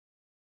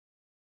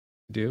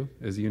do,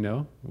 as you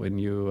know, when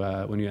you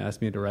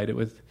asked me to write it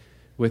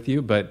with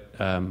you. But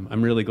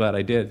I'm really glad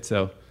I did.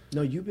 So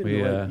no, you've been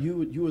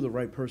you were the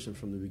right person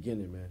from the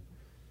beginning, man.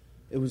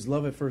 It was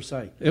love at first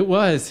sight. It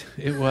was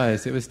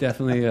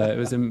definitely it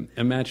was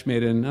a match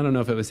made in, I don't know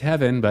if it was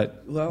heaven,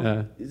 but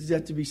it's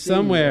yet to be seen.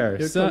 Somewhere,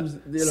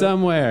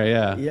 somewhere,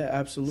 yeah. Yeah,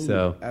 absolutely.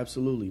 So.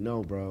 Absolutely.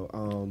 No, bro.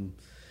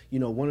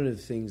 One of the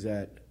things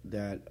that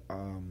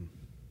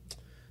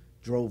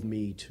drove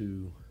me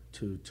to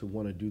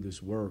want to do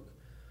this work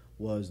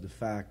was the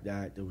fact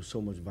that there was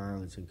so much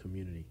violence in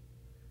community,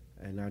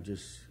 and not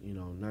just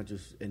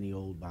any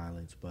old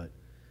violence, but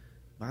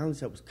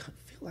violence that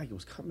feel like it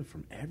was coming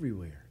from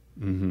everywhere.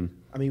 Mm-hmm.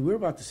 I mean, we're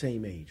about the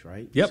same age,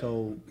 right? Yep.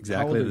 So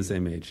exactly the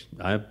same age.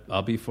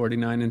 I'll be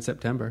 49 in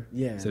September.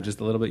 Yeah. So just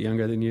a little bit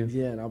younger than you.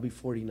 Yeah, and I'll be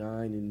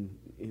 49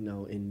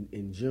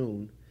 in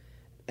June,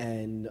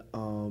 and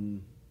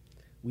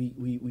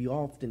we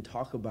often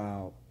talk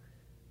about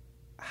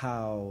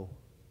how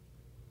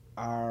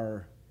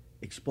our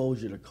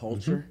exposure to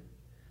culture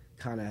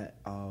kind of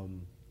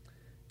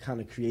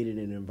created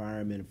an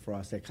environment for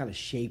us that kind of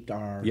shaped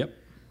our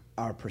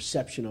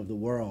perception of the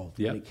world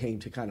when it came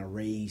to kind of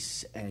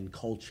race and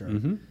culture.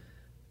 Mm-hmm.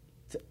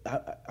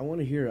 I want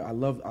to hear. I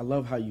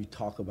love how you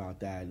talk about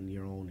that in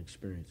your own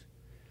experience.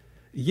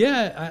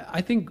 Yeah,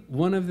 I think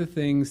one of the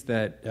things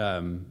that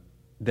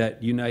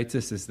that unites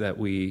us is that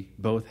we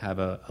both have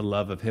a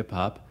love of hip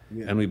hop,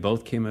 and we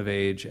both came of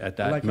age at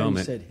that moment. I like how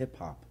you said hip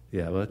hop.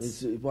 Yeah, well,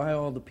 why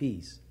all the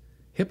P's?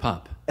 Hip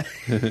hop.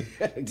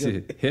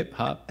 To hip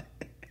hop,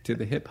 to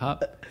the hip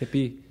hop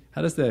hippie.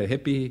 How does the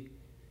hippie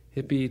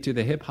to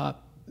the hip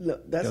hop? No,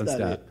 that's Don't not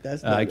stop. it.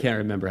 That's not I can't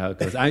remember how it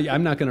goes.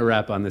 I'm not going to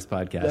rap on this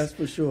podcast. That's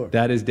for sure.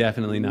 That is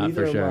definitely not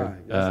Neither for sure. am I.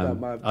 That's not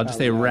my I'll just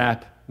say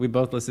rap. We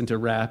both listened to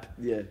rap.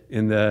 Yeah.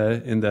 In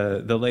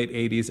the late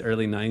 '80s,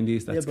 early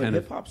 '90s. That's but kind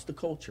of hip hop's the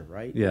culture,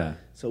 right? Yeah.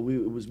 So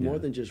it was more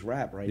than just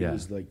rap, right? Yeah. It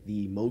was like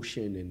the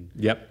emotion and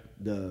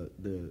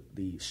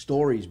the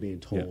stories being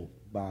told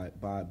by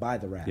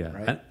the rap,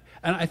 right?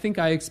 And I think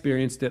I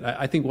experienced it.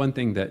 I think one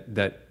thing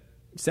that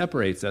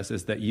separates us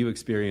is that you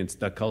experienced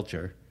the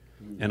culture,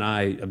 and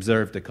I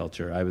observed the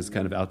culture. I was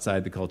kind of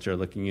outside the culture,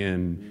 looking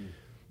in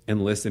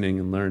and listening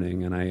and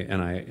learning. And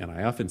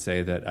I often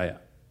say that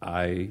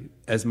I,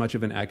 as much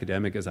of an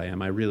academic as I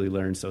am, I really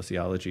learned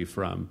sociology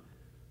from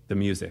the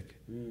music,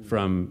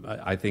 from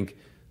I think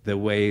the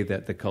way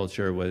that the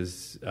culture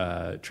was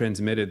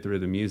transmitted through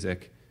the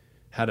music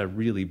had a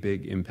really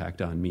big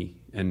impact on me,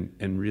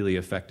 and really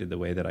affected the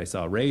way that I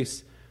saw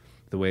race,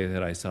 the way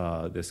that I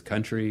saw this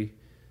country,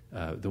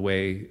 the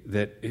way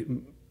that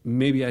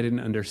maybe I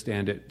didn't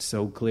understand it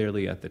so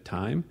clearly at the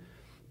time,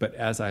 but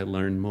as I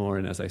learned more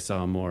and as I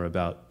saw more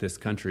about this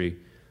country,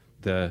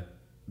 the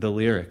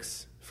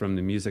lyrics from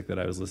the music that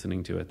I was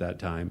listening to at that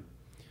time,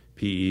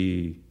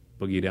 PE,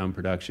 Boogie Down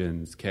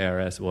Productions,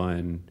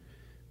 KRS-One,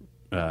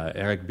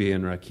 Eric B.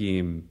 and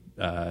Rakim,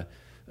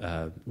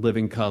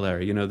 Living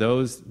Color,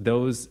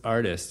 those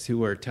artists who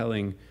were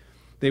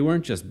they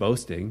weren't just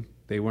boasting,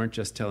 they weren't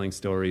just telling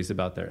stories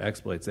about their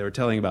exploits, they were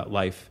telling about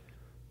life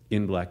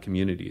in black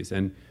communities.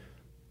 And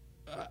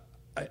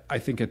I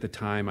think at the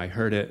time I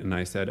heard it and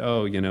I said,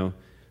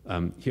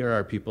 here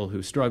are people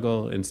who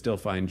struggle and still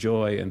find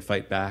joy and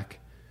fight back,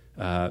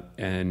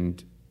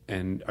 and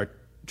are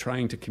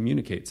trying to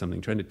communicate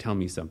something, trying to tell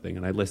me something,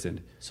 and I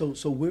listened. So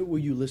where were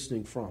you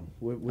listening from?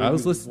 Where I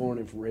was born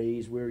and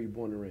raised? Where were you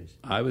born and raised?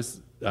 I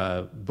was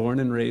born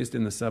and raised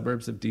in the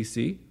suburbs of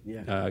D.C.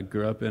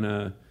 Grew up in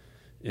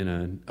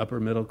an upper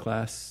middle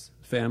class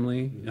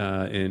family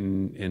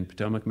in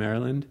Potomac,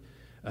 Maryland.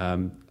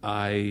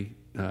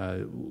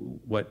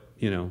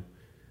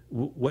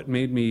 What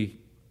made me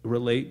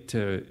relate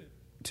to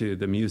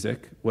the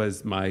music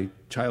was my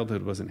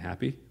childhood wasn't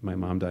happy. My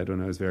mom died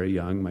when I was very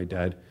young. My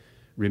dad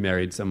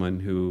remarried someone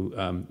who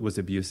was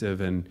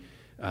abusive, and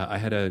I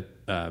had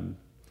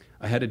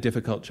a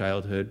difficult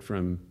childhood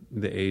from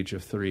the age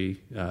of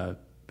 3,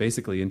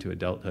 basically into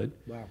adulthood.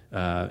 Wow.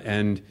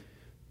 And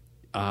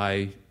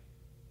I,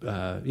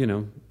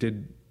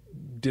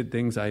 did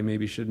things I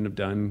maybe shouldn't have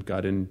done.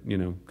 Got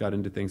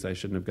into things I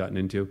shouldn't have gotten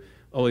into.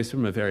 Always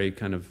from a very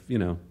kind of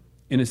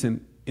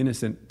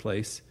innocent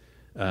place.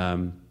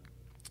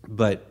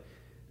 But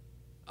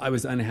I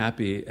was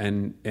unhappy,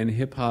 and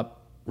hip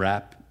hop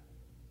rap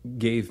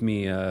gave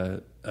me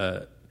a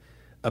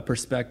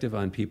perspective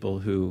on people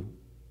who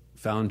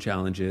found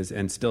challenges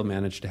and still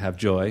managed to have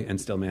joy and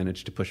still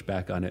managed to push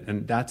back on it,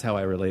 and that's how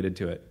I related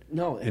to it.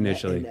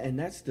 Initially,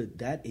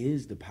 that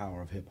is the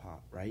power of hip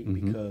hop, right?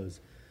 Mm-hmm.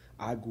 Because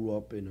I grew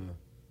up in a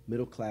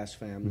middle class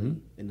family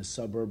in the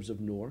suburbs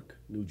of Newark,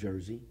 New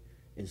Jersey,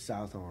 in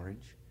South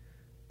Orange,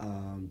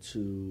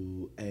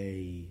 to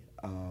a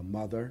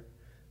mother,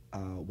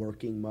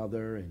 working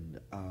mother, and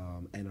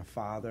a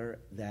father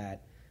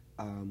that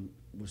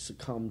was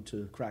succumbed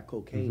to crack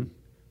cocaine.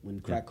 When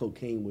crack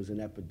cocaine was an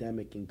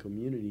epidemic in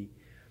community,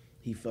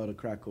 he fell to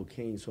crack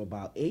cocaine. So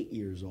about 8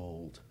 years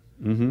old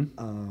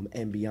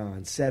and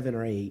beyond, 7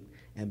 or 8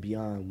 and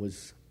beyond,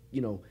 was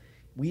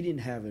we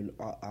didn't have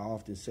I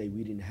often say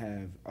we didn't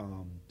have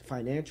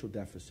financial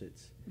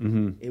deficits.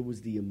 Mm-hmm. It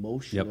was the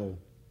emotional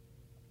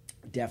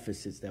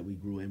deficits that we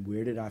grew in.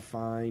 Where did I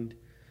find,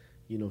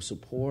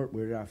 support?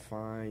 Where did I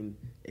find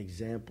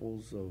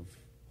examples of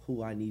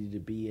who I needed to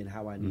be and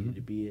how I needed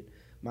to be it?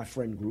 My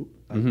friend group,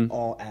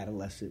 all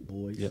adolescent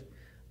boys,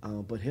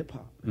 but hip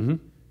hop. Mm-hmm.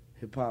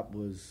 Hip hop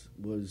was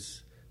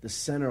the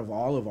center of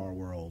all of our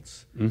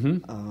worlds.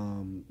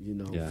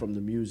 Mm-hmm. From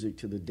the music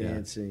to the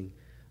dancing.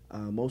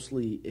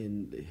 Mostly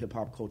in the hip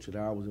hop culture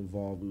that I was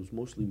involved, it was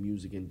mostly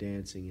music and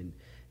dancing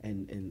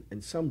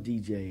and some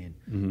DJing.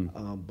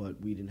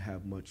 But we didn't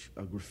have much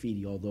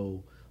graffiti,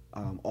 although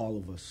all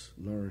of us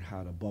learned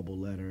how to bubble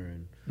letter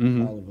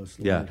and all of us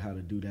learned how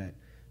to do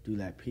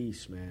that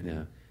piece, man.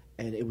 Yeah.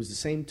 And it was the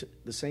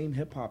same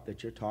hip hop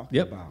that you're talking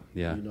about.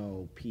 Yeah.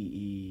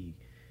 PE,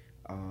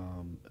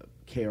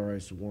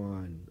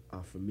 KRS-One,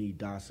 for me,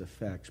 DOS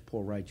Effects,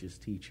 Poor Righteous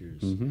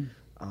Teachers.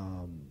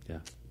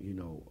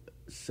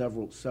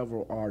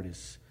 Several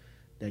artists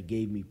that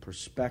gave me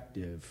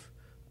perspective,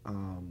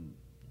 and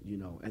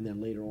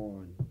then later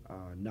on,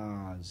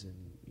 Nas and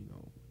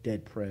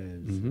Dead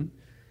Prez,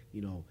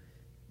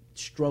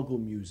 struggle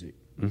music,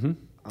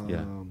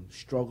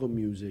 struggle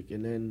music,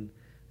 and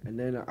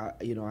then I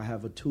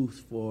have a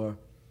tooth for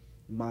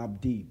Mobb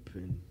Deep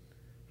and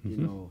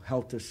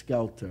Helter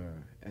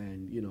Skelter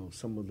and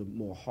some of the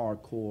more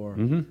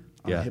hardcore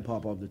hip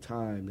hop of the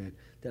time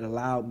that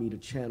allowed me to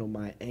channel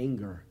my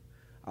anger.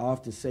 I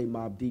often say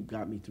Mobb Deep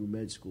got me through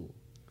med school.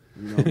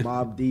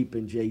 Mobb Deep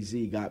and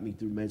Jay-Z got me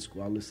through med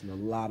school. I listened to a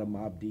lot of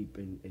Mobb Deep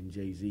and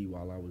Jay-Z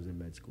while I was in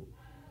med school.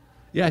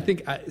 Yeah, I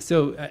think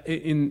so.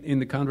 In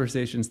the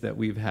conversations that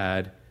we've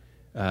had,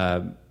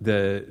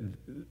 the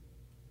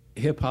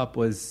hip hop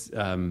was.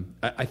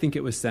 I think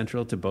it was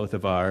central to both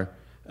of our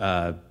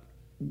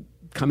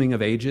coming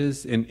of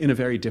ages in a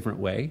very different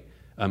way.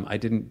 I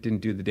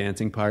didn't do the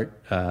dancing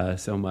part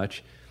so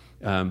much.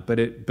 But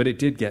it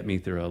did get me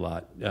through a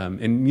lot,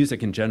 and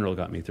music in general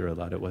got me through a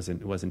lot. It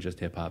wasn't just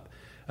hip hop,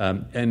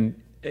 one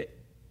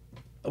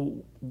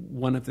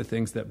of the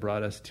things that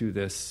brought us to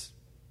this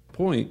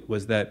point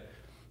was that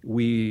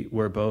we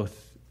were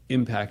both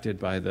impacted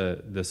by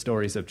the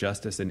stories of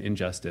justice and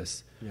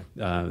injustice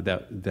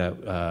that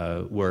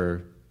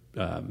were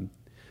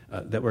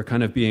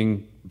kind of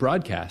being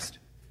broadcast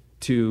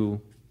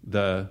to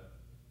the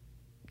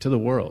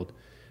world.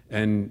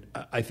 And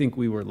I think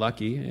we were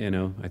lucky,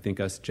 I think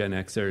us Gen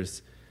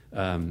Xers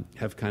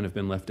have kind of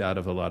been left out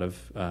of a lot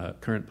of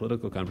current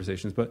political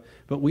conversations, but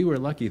we were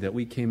lucky that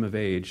we came of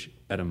age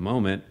at a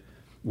moment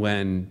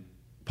when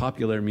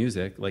popular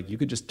music, like you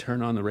could just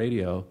turn on the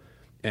radio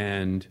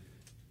and,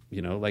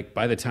 like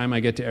By the Time I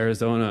Get to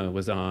Arizona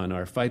was on,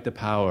 or Fight the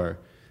Power,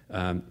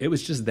 it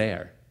was just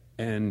there.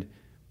 And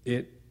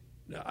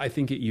I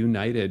think it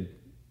united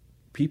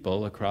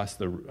people across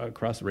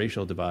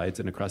racial divides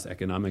and across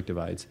economic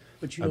divides,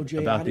 but Jay,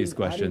 about these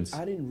questions.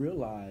 I didn't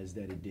realize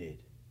that it did,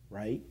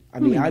 right?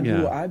 I mean,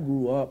 I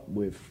grew up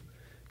with,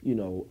 in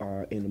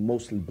a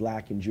mostly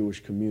black and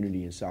Jewish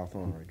community in South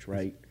Orange,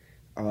 right?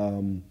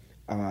 And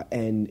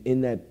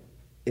in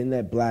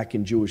that black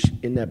and Jewish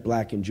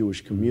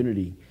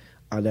community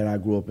that I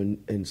grew up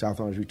in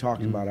South Orange, we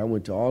talked about. I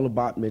went to all the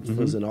bat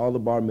mitzvahs and all the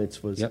bar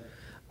mitzvahs,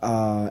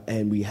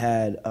 and we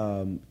had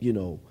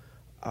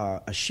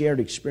a shared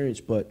experience,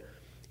 but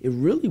it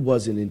really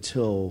wasn't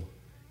until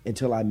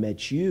I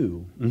met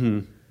you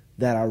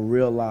that I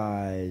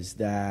realized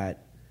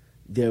that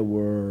there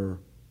were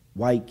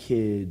white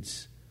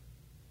kids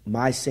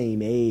my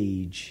same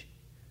age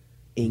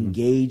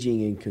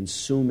engaging and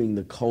consuming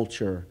the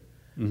culture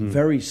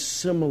very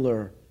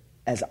similar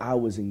as I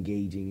was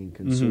engaging and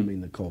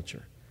consuming the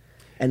culture.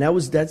 And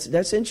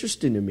that's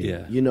interesting to me,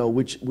 I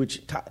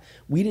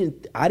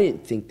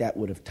didn't think that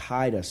would have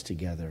tied us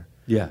together.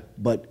 Yeah,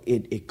 but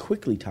it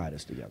quickly tied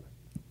us together.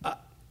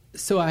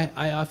 So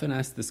I often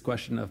ask this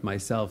question of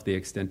myself, the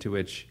extent to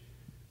which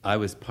I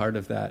was part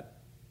of that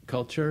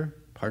culture,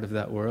 part of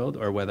that world,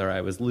 or whether I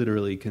was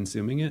literally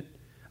consuming it.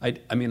 I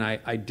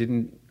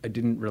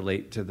didn't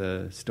relate to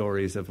the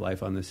stories of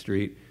life on the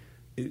street.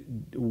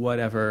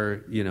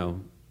 Whatever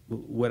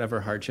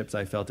hardships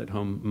I felt at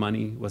home,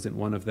 money wasn't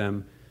one of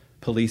them.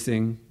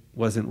 Policing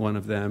wasn't one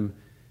of them.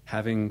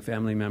 Having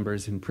family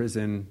members in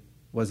prison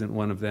wasn't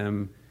one of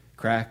them.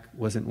 Crack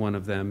wasn't one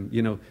of them,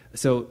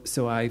 So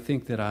I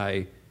think that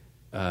I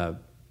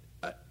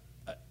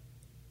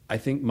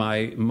think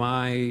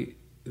my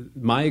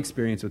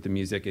experience with the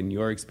music and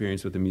your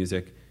experience with the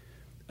music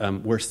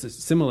were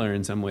similar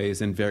in some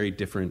ways and very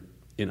different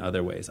in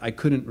other ways. I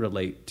couldn't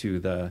relate to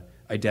the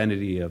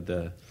identity of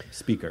the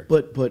speaker.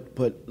 But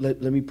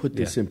let me put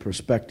this in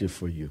perspective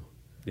for you.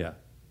 Yeah.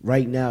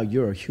 Right now,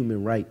 you're a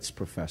human rights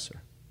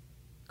professor,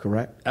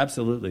 correct?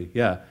 Absolutely.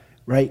 Yeah.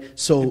 Right.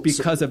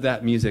 Because of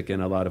that music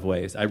in a lot of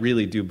ways, I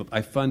really do.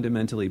 I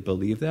fundamentally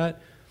believe that,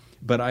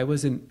 but I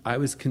was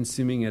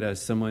consuming it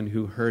as someone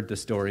who heard the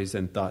stories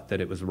and thought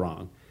that it was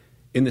wrong,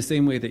 in the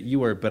same way that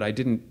you were. But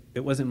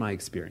it wasn't my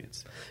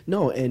experience.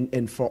 No,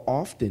 and for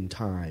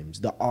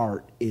oftentimes the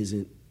art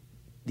isn't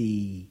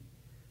the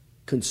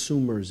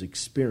consumer's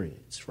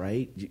experience,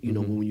 right? You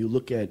know, when you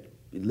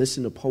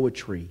listen to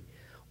poetry,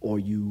 or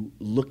you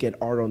look at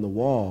art on the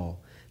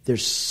wall,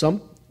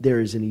 there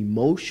is an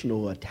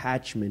emotional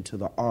attachment to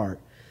the art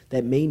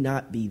that may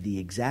not be the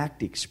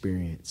exact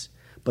experience,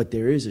 but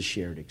there is a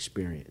shared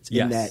experience.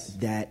 Yes.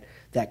 And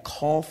that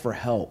call for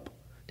help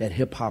that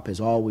hip hop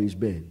has always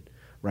been,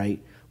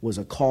 right, was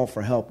a call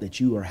for help that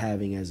you are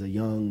having as a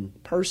young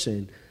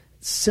person,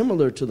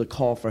 similar to the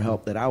call for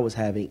help that I was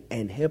having.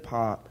 And hip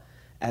hop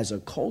as a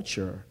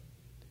culture,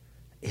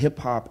 hip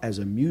hop as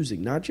a music,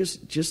 not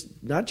just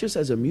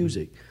as a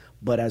music,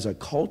 but as a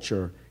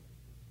culture,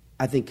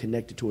 I think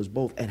connected to us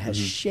both and has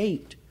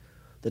shaped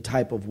the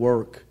type of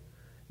work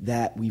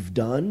that we've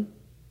done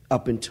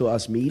up until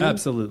us meeting.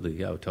 Absolutely.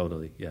 Yeah,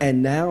 totally. Yeah.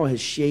 And now has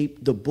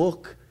shaped the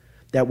book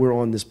that we're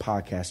on this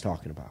podcast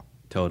talking about.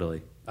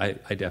 Totally. I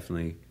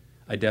definitely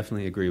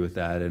agree with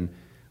that. And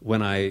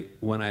when I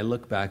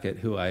look back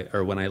at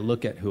when I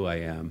look at who I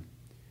am,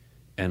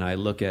 and I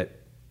look at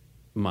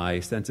my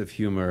sense of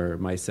humor,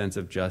 my sense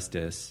of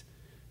justice,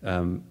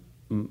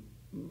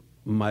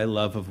 my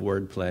love of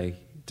wordplay,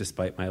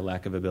 despite my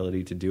lack of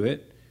ability to do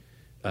it,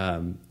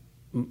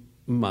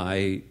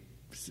 my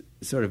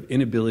sort of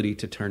inability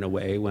to turn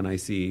away when I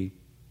see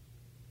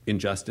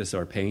injustice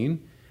or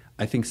pain,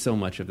 I think so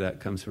much of that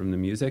comes from the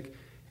music.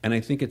 And I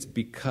think it's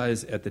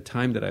because at the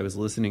time that I was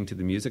listening to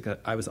the music,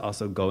 I was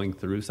also going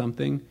through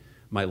something.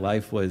 My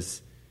life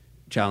was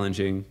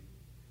challenging.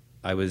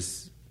 I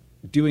was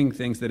doing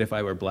things that if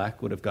I were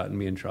black would have gotten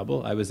me in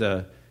trouble. I was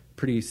a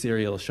pretty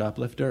serial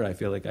shoplifter. I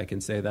feel like I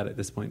can say that at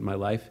this point in my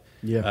life.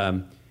 Yeah.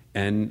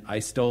 And I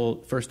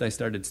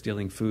started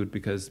stealing food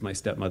because my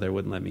stepmother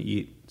wouldn't let me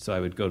eat. So I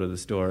would go to the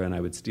store and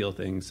I would steal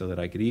things so that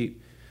I could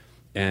eat.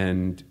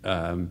 And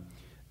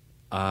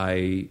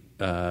I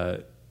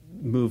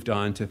moved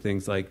on to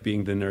things like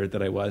being the nerd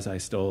that I was. I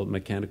stole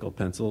mechanical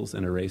pencils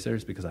and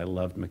erasers because I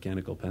loved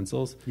mechanical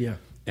pencils. Yeah.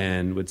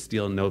 And would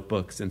steal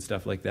notebooks and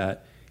stuff like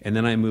that. And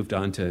then I moved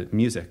on to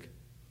music,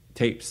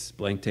 tapes,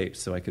 blank tapes,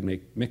 so I could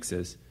make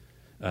mixes,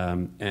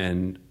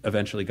 and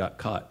eventually got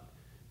caught.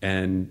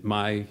 And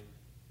my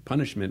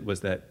punishment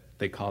was that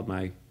they called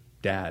my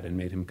dad and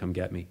made him come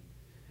get me.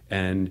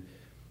 And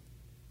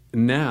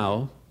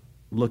now,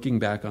 looking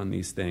back on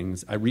these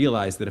things, I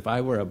realized that if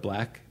I were a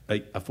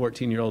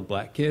 14-year-old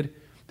black kid,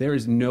 there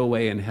is no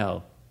way in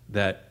hell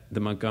that the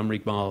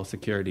Montgomery Mall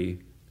security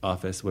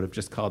office would have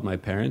just called my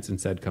parents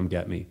and said, come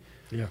get me.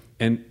 Yeah.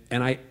 And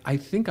I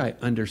think I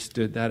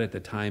understood that at the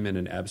time in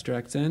an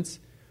abstract sense,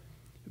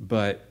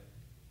 but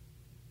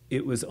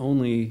it was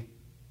only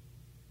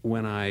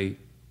when I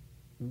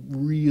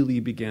really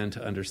began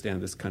to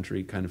understand this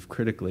country kind of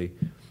critically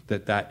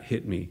that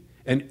hit me.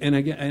 And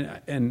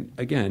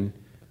again,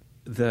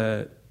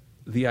 the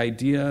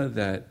idea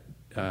that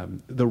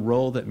the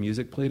role that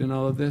music played in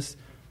all of this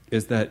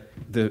is that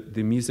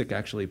the music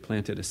actually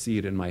planted a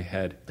seed in my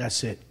head.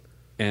 That's it.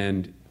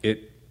 And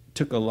it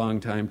took a long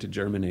time to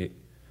germinate.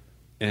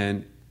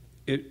 And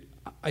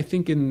I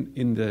think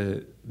in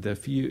the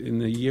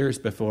years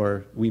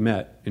before we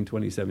met in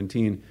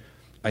 2017,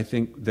 I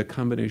think the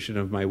combination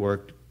of my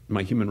work,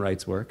 my human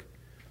rights work,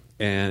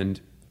 and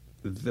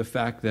the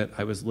fact that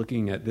I was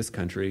looking at this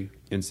country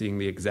and seeing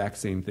the exact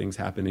same things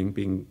happening,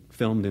 being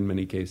filmed in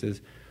many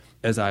cases,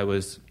 as I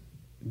was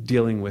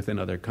dealing with in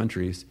other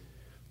countries,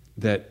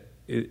 that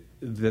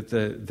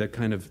the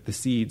kind of the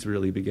seeds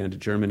really began to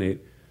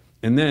germinate.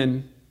 And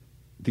then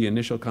the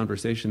initial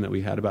conversation that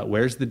we had about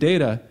where's the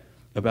data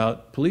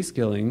about police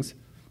killings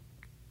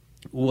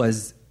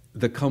was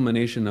the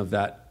culmination of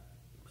that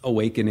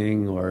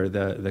awakening, or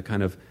the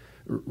kind of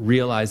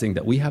realizing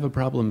that we have a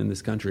problem in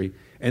this country.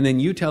 And then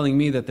you telling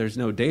me that there's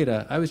no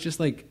data, I was just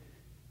like,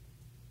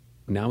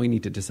 now we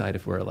need to decide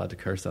if we're allowed to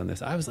curse on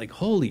this. I was like,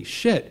 holy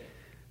shit,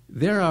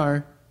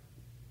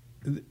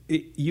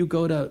 you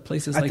go to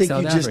places like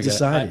South Africa. Just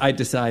decided. I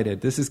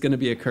decided this is going to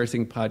be a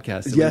cursing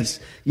podcast. So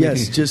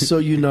yes. Just so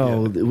you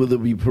know, will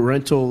be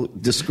parental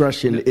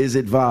discretion is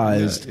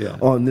advised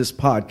on this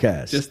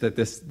podcast. Just that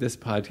this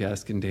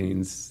podcast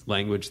contains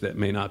language that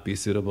may not be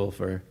suitable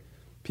for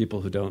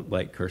people who don't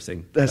like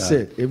cursing. That's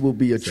it. It will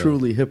be a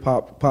truly hip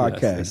hop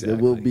podcast. Yes, exactly.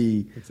 There will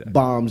be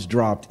bombs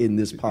dropped in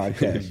this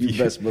podcast. You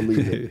best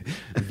believe it.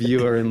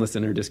 Viewer and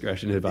listener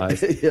discretion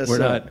advised. Yes, We're sir.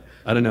 not.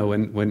 I don't know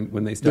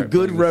when they start. The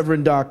good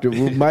Reverend Doctor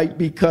might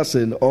be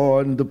cussing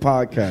on the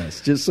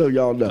podcast. Just so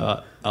y'all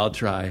know. I'll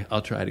try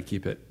to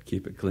keep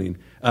it clean.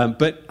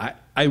 But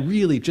I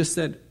really just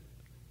said,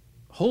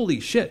 holy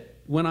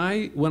shit! When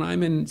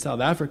I'm in South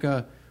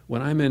Africa,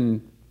 when I'm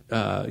in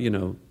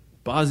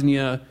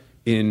Bosnia,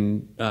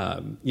 in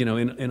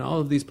all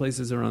of these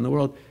places around the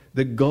world,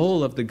 the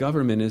goal of the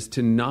government is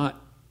to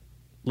not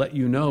let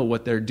you know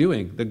what they're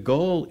doing. The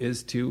goal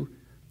is to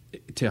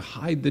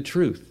hide the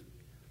truth,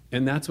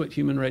 and that's what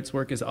human rights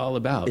work is all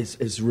about.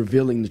 It's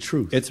revealing the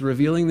truth. It's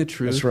revealing the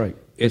truth. That's right.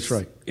 That's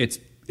right.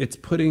 It's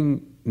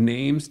putting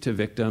names to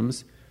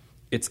victims.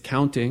 It's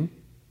counting,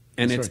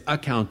 and it's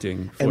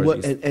accounting for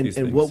these things.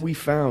 And what we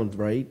found,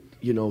 right,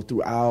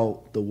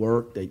 throughout the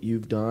work that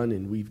you've done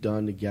and we've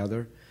done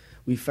together,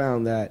 we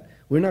found that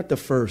we're not the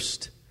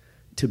first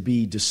to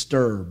be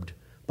disturbed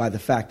by the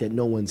fact that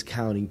no one's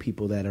counting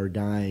people that are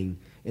dying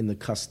in the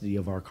custody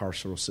of our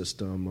carceral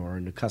system or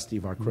in the custody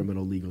of our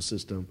criminal legal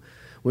system.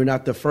 We're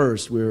not the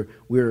first. We're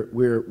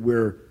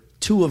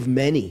two of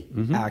many,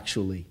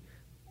 actually,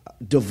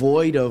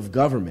 devoid of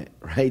government,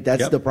 right?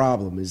 That's the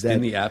problem, is that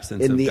in the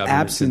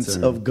absence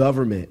of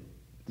government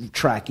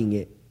tracking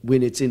it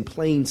when it's in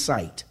plain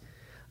sight.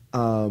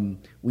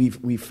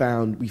 We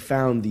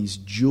found these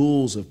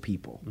jewels of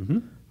people,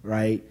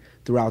 right,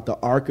 throughout the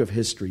arc of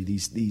history.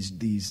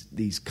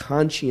 These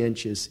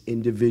conscientious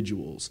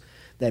individuals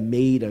that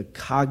made a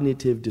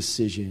cognitive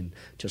decision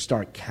to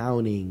start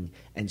counting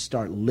and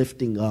start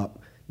lifting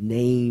up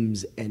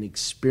names and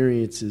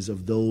experiences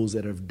of those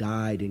that have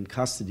died in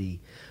custody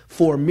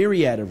for a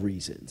myriad of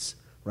reasons,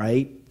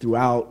 right?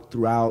 Throughout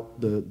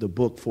the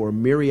book, for a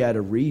myriad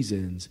of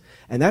reasons.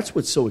 And that's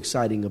what's so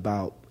exciting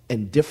about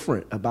and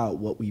different about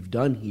what we've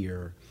done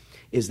here,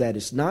 is that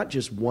it's not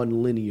just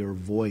one linear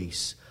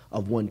voice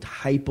of one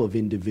type of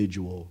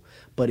individual,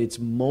 but it's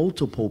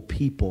multiple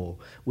people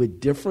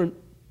with different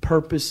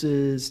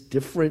purposes,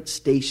 different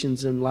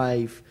stations in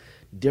life,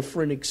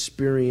 different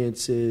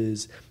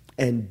experiences,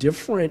 and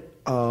different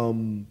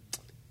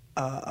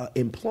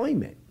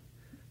employment,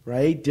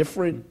 right?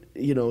 Different,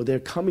 they're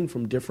coming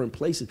from different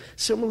places,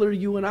 similar to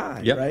you and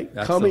I, right?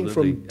 Absolutely. Coming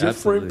from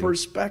different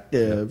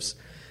perspectives,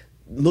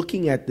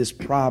 looking at this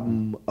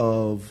problem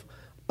of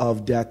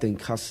death in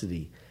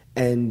custody,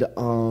 and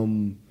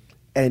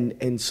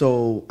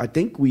so I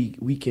think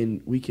we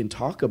can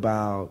talk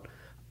about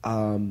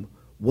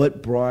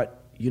what brought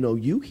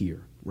you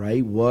here,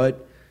 right?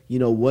 What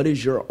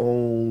is your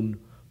own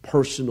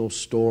personal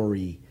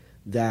story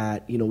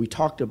that we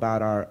talked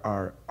about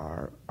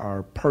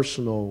our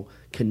personal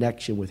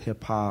connection with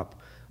hip hop,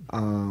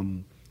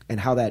 and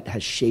how that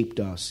has shaped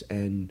us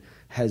and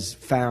has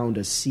found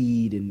a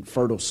seed in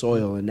fertile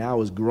soil and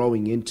now is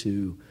growing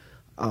into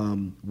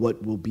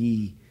what will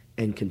be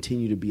and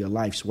continue to be a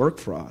life's work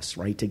for us,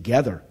 right?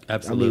 Together.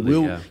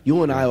 Absolutely.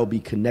 You and I will be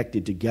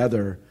connected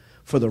together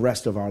for the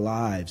rest of our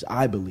lives,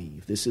 I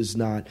believe. This is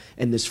not,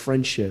 and this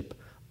friendship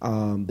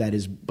that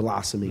is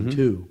blossoming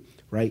too,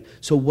 right?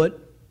 So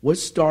what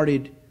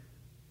started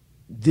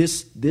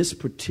this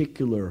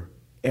particular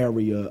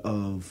area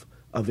of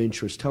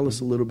interest? Tell us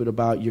a little bit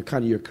about your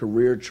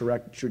career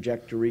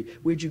trajectory.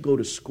 Where'd you go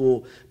to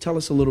school? Tell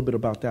us a little bit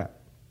about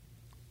that.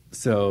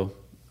 So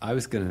I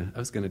was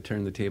gonna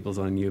turn the tables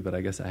on you, but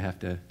I guess I have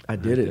to. I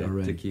did it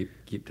already. To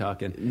keep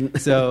talking.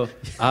 So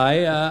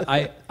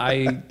I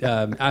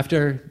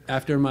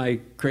after my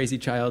crazy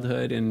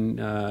childhood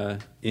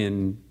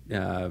in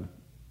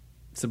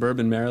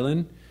suburban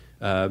Maryland,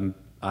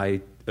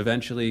 I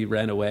eventually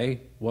ran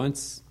away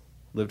once,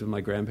 lived with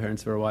my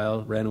grandparents for a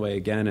while, ran away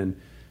again, and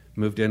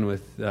moved in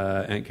with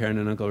Aunt Karen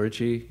and Uncle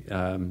Richie,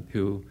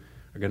 who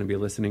are going to be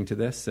listening to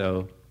this.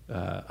 So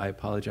I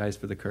apologize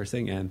for the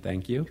cursing, and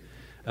thank you.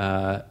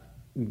 My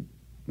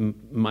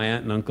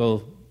aunt and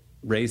uncle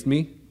raised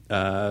me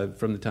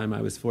from the time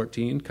I was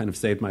 14, kind of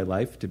saved my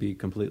life, to be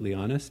completely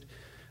honest.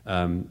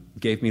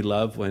 Gave me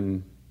love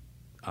when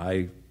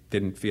I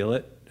didn't feel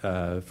it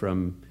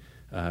from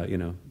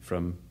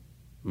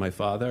my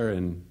father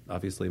and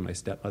obviously my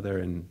stepmother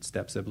and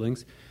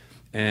step-siblings,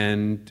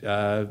 and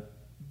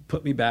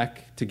put me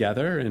back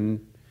together,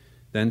 and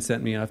then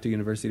sent me off to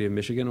University of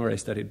Michigan, where I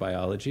studied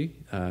biology.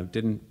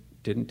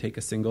 Didn't take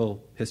a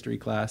single history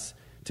class.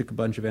 Took a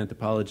bunch of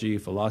anthropology,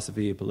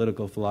 philosophy,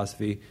 political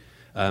philosophy,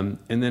 and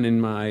then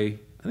in I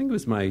think it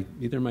was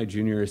either my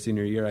junior or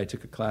senior year, I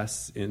took a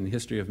class in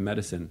history of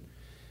medicine,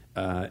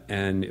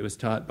 and it was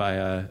taught by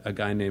a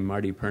guy named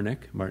Martin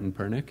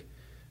Pernick,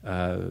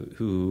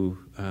 who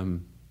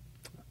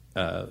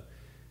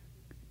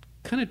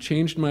kind of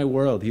changed my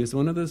world. He was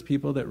one of those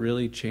people that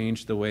really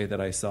changed the way that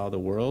I saw the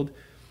world.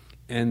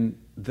 And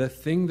the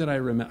thing that I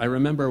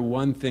remember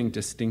one thing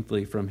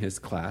distinctly from his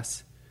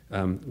class,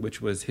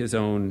 which was his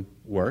own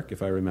work,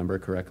 if I remember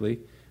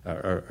correctly,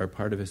 or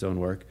part of his own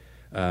work.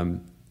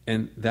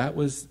 And that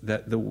was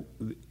that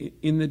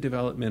in the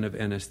development of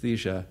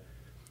anesthesia,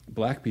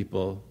 black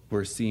people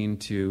were seen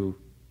to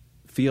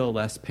feel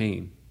less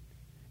pain,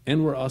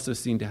 and were also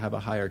seen to have a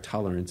higher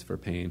tolerance for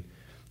pain,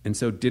 and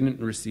so didn't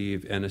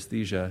receive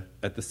anesthesia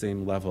at the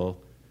same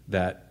level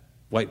that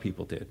white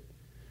people did.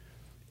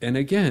 And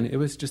again, it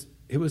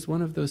was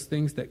one of those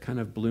things that kind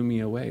of blew me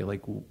away.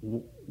 Like,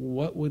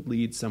 what would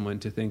lead someone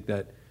to think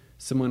that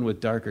someone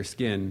with darker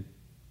skin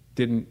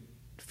didn't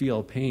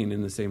feel pain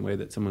in the same way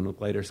that someone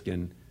with lighter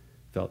skin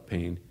felt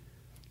pain?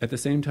 At the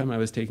same time, I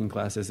was taking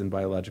classes in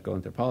biological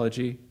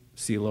anthropology.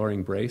 C.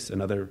 Loring Brace,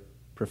 another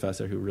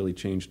professor who really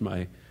changed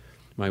my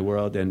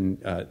world, and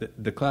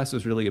the class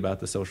was really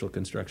about the social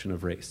construction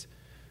of race.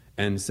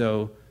 And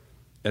so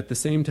at the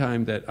same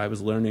time that I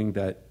was learning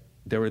that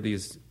there were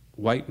these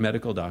white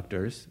medical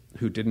doctors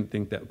who didn't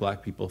think that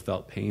black people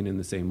felt pain in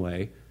the same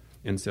way,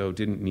 and so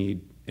didn't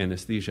need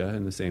anesthesia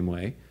in the same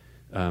way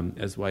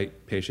as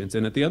white patients.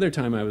 And at the other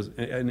time,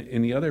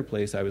 in the other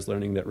place, I was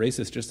learning that race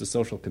is just a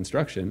social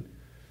construction,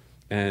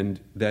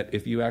 and that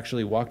if you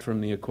actually walked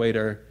from the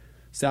equator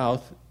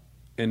south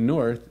and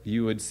north,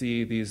 you would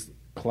see these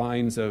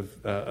lines of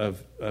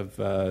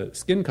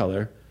skin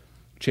color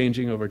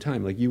changing over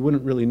time. Like, you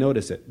wouldn't really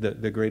notice it.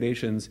 The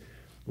gradations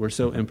were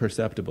so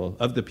imperceptible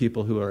of the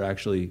people who are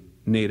actually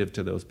native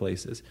to those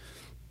places.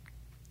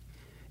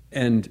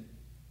 And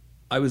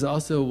I was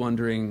also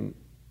wondering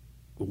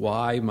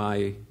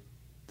why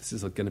this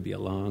is going to be a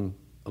long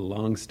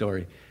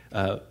story.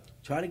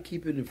 Try to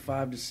keep it in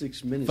 5 to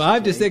 6 minutes.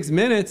 5 to 6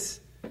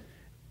 minutes.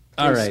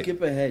 All right. Skip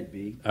ahead,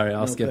 B. All right,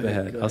 I'll skip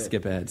ahead. I'll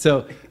skip ahead.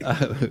 So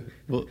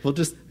we'll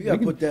just... We got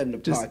to put that in the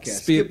podcast.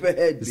 Skip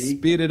ahead, B.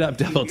 Speed it up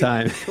double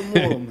time. Come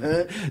on,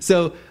 man.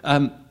 So,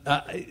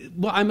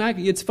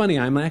 it's funny.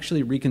 I'm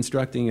actually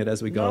reconstructing it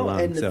as we go along.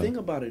 And the thing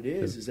about it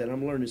is that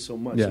I'm learning so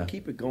much. Yeah. So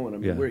keep it going. I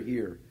mean, we're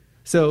here.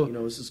 So,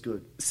 this is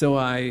good. So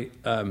I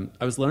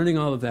was learning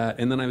all of that,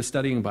 and then I was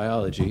studying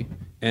biology.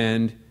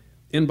 And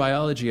in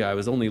biology, I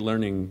was only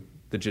learning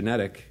the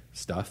genetic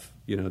stuff.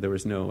 There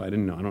was I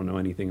don't know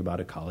anything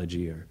about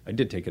ecology, or I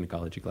did take an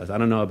ecology class. I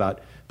don't know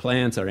about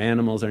plants or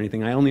animals or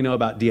anything. I only know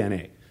about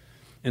DNA.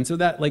 And so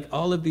that,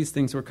 all of these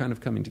things were kind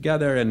of coming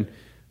together. And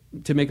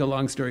to make a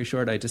long story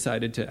short, I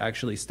decided to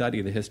actually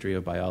study the history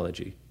of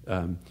biology,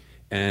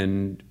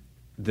 and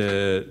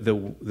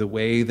the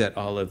way that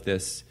all of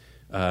this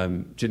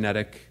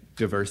genetic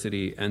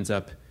diversity ends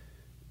up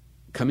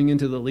coming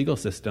into the legal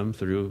system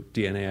through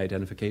DNA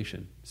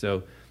identification.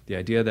 So the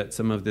idea that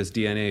some of this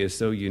DNA is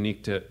so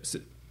unique to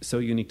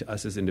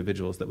us as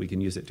individuals that we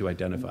can use it to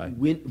identify.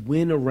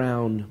 When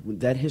around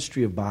that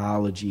history of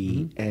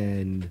biology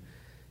and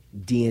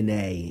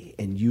DNA,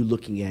 and you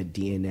looking at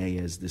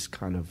DNA as this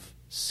kind of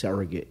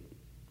surrogate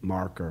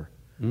marker,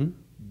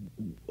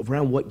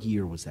 around what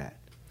year was that?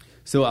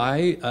 So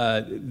I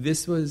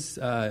was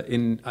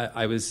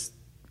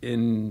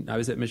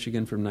at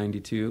Michigan from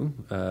 92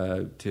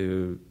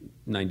 to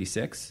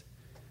 96,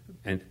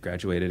 and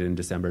graduated in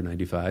December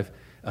 95.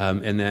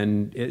 And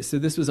then, so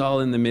this was all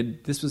in the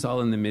mid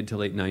to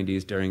late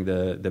 90s during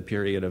the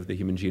period of the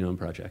Human Genome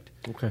Project.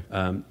 Okay.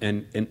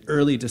 And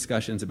early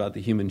discussions about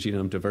the Human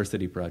Genome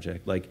Diversity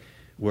Project, like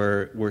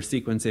we're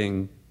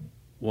sequencing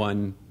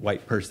one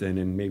white person,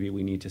 and maybe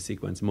we need to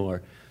sequence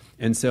more.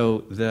 And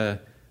so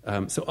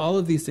so all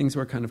of these things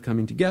were kind of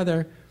coming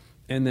together,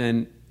 and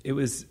then it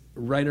was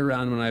right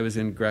around when I was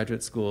in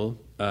graduate school.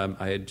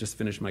 I had just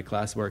finished my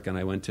classwork, and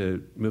I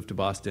moved to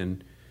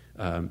Boston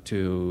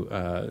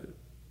to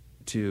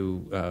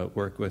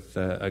work with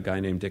a guy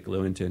named Dick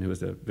Lewontin, who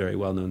was a very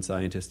well-known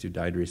scientist who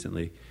died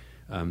recently,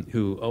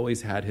 who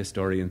always had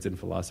historians and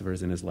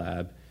philosophers in his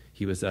lab.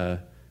 He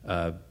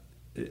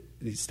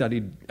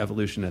studied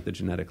evolution at the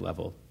genetic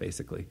level,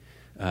 basically.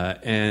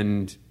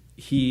 And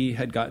he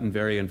had gotten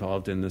very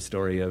involved in the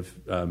story of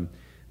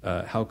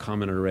how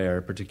common or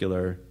rare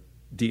particular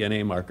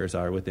DNA markers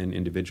are within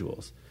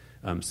individuals.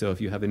 So if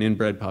you have an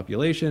inbred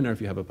population, or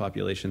if you have a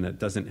population that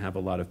doesn't have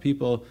a lot of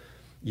people,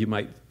 you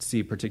might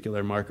see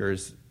particular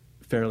markers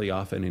fairly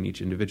often in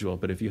each individual.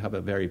 But if you have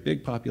a very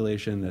big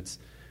population that's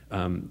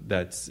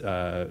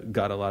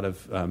got a lot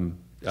of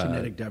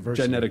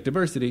genetic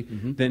diversity,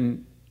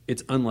 then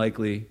it's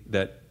unlikely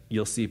that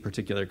you'll see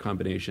particular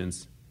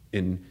combinations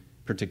in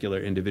particular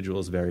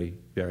individuals very,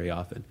 very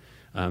often.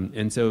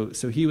 And so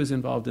he was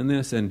involved in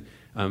this, and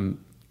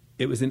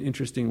it was an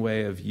interesting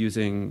way of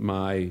using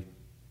my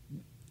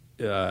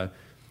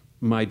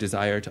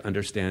desire to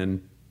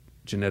understand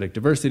genetic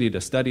diversity, to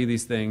study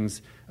these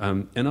things,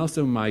 and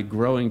also my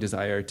growing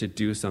desire to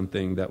do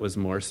something that was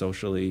more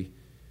socially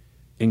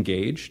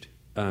engaged.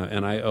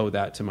 And I owe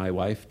that to my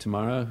wife,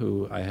 Tamara,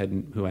 who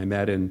I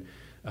met in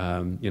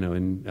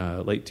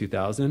late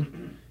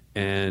 2000,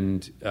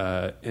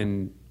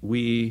 and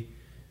we.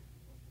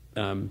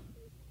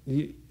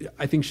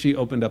 I think she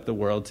opened up the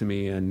world to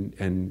me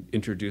and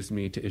introduced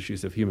me to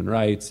issues of human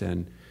rights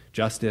and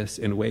justice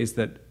in ways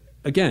that,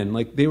 again,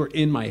 they were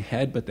in my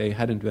head, but they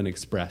hadn't been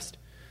expressed.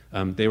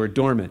 They were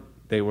dormant.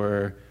 They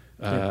were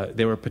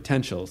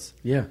potentials.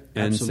 Yeah,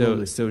 and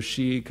absolutely. so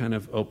she kind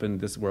of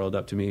opened this world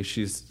up to me.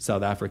 She's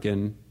South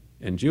African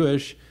and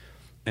Jewish,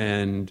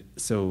 and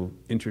so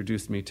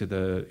introduced me to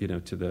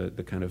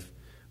the kind of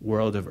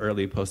world of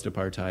early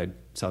post-apartheid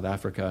South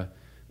Africa,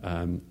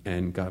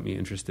 and got me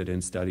interested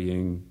in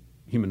studying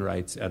human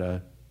rights at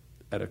a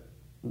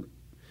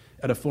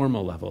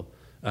formal level.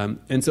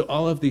 And so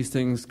all of these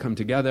things come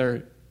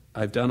together.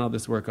 I've done all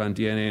this work on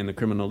DNA in the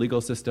criminal legal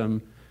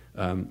system.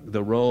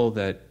 The role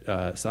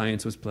that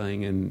science was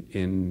playing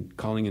in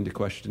calling into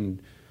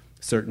question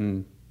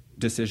certain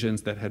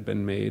decisions that had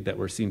been made that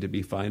were seen to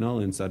be final,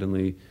 and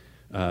suddenly,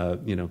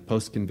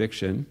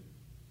 post-conviction,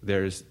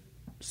 there's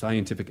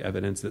scientific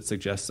evidence that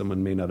suggests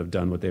someone may not have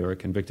done what they were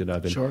convicted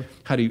of. And sure.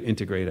 How do you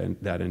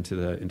integrate that into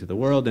the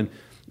world? And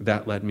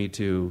that led me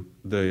to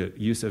the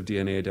use of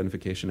DNA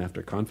identification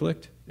after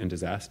conflict and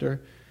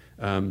disaster.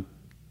 And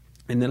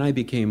then I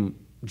became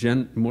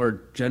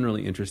more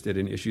generally interested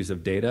in issues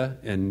of data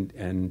and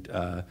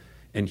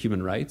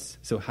human rights.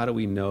 So how do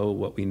we know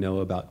what we know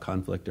about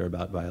conflict or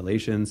about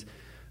violations?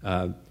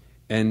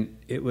 And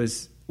it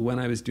was when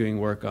I was doing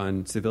work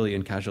on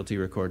civilian casualty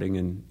recording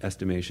and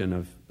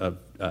estimation of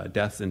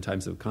deaths in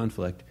times of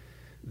conflict,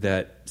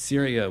 that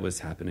Syria was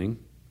happening,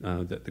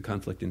 that the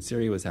conflict in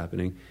Syria was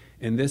happening,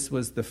 and this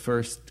was the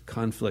first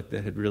conflict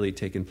that had really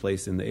taken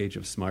place in the age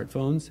of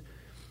smartphones.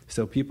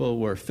 So people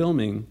were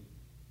filming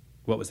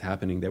what was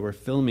happening. They were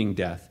filming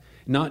death.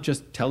 Not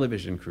just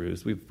television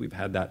crews, we've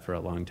had that for a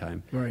long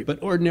time, right.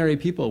 But ordinary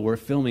people were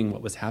filming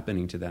what was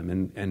happening to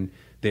them, and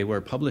they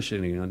were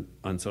publishing it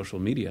on social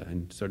media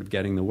and sort of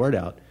getting the word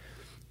out.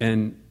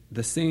 And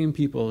the same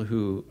people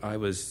who I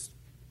was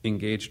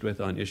engaged with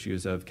on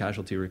issues of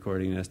casualty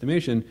recording and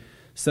estimation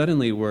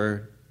suddenly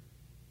were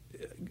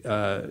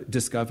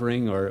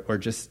discovering or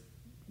just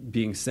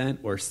being sent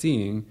or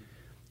seeing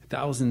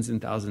thousands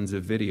and thousands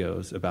of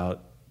videos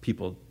about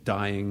people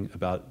dying,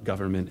 about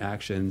government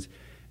actions.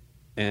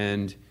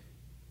 And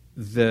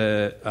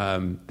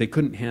they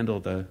couldn't handle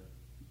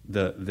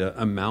the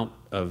amount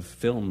of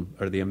film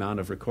or the amount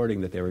of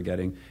recording that they were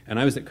getting. And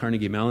I was at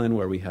Carnegie Mellon,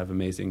 where we have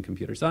amazing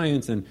computer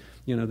science, and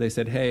they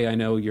said, "Hey, I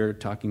know you're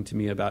talking to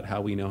me about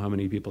how we know how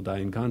many people die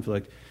in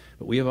conflict,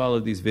 but we have all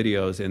of these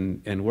videos,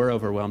 and we're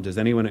overwhelmed. Does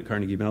anyone at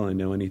Carnegie Mellon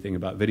know anything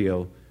about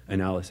video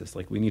analysis?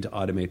 Like, we need to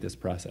automate this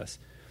process."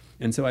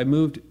 And so I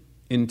moved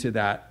into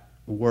that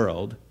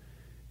world,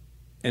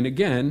 and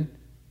again,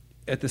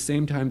 at the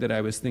same time that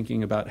I was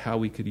thinking about how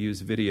we could use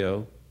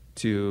video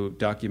to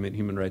document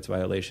human rights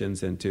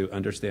violations and to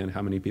understand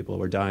how many people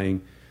were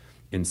dying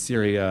in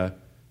Syria,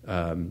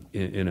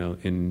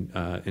 in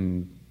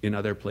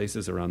other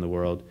places around the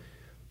world,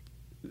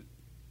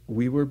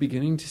 we were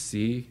beginning to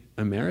see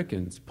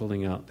Americans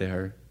pulling out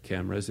their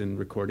cameras and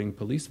recording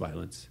police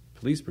violence,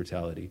 police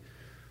brutality.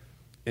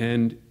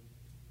 And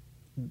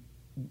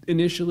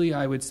initially,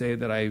 I would say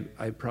that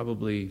I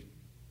probably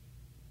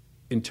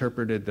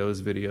interpreted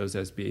those videos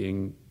as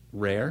being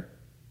rare.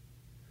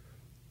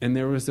 And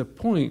there was a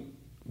point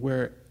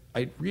where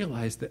I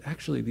realized that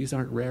actually these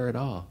aren't rare at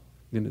all.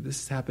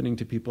 This is happening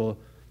to people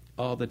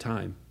all the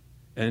time.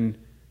 And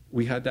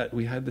we had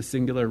the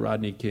singular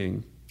Rodney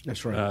King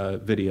That's right.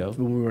 Video.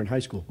 When we were in high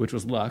school. Which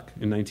was luck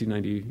in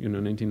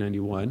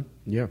 1991.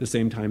 Yeah. The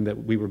same time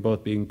that we were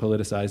both being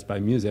politicized by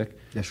music.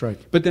 That's right.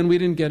 But then we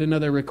didn't get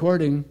another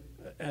recording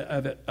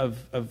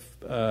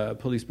of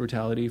police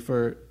brutality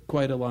for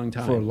quite a long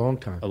time. For a long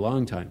time. A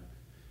long time.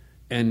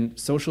 And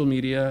social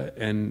media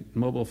and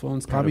mobile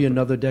phones probably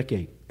another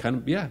decade.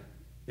 Yeah.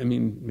 I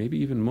mean, maybe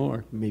even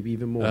more. Maybe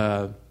even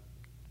more.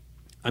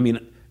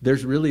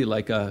 There's really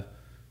like a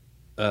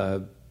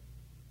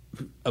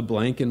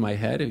blank in my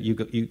head.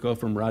 You go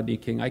from Rodney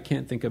King. I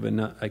can't think of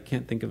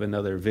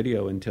another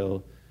video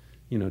until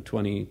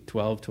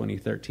 2012,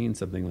 2013,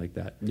 something like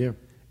that. Yeah.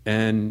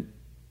 And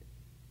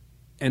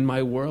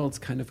my worlds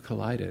kind of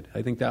collided.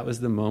 I think that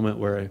was the moment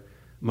where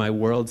my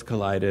worlds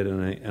collided,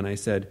 and I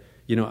said,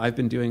 I've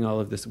been doing all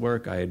of this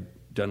work. I had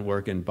done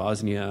work in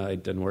Bosnia.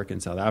 I'd done work in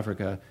South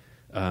Africa.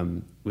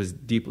 Was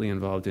deeply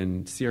involved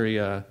in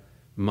Syria,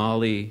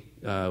 Mali.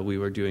 We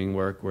were doing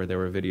work where there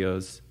were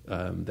videos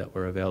that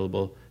were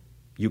available.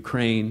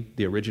 Ukraine,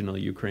 the original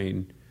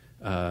Ukraine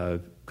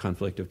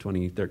conflict of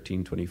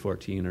 2013,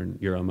 2014, or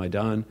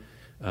Euromaidan.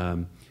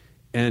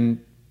 And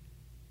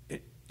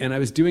I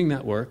was doing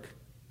that work,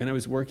 and I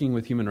was working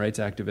with human rights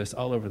activists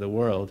all over the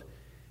world.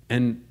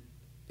 And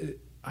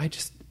I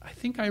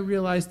think I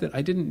realized that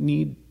I didn't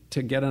need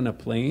to get on a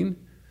plane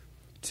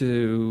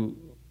to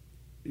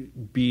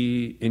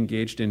be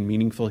engaged in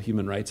meaningful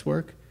human rights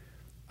work.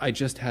 I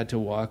just had to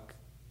walk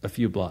a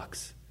few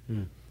blocks.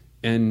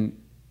 And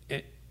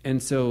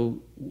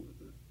so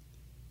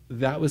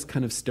that was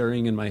kind of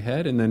stirring in my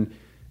head. And then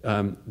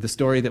the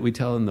story that we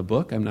tell in the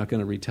book, I'm not going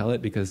to retell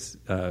it because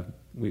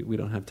we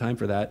don't have time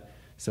for that.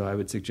 So I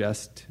would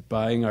suggest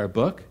buying our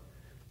book,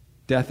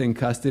 Death in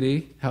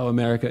Custody, How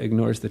America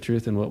Ignores the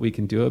Truth and What We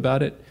Can Do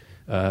About It,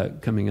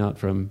 coming out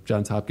from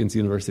Johns Hopkins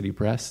University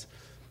Press,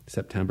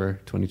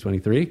 September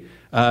 2023.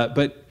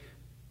 But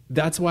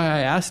that's why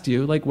I asked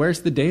you,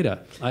 where's the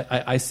data?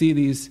 I see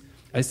these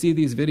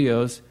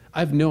videos. I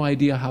have no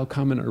idea how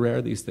common or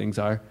rare these things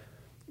are.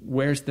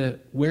 Where's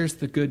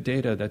the good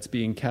data that's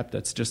being kept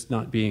that's just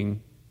not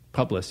being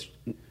published?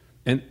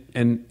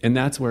 And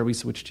that's where we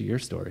switched to your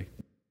story.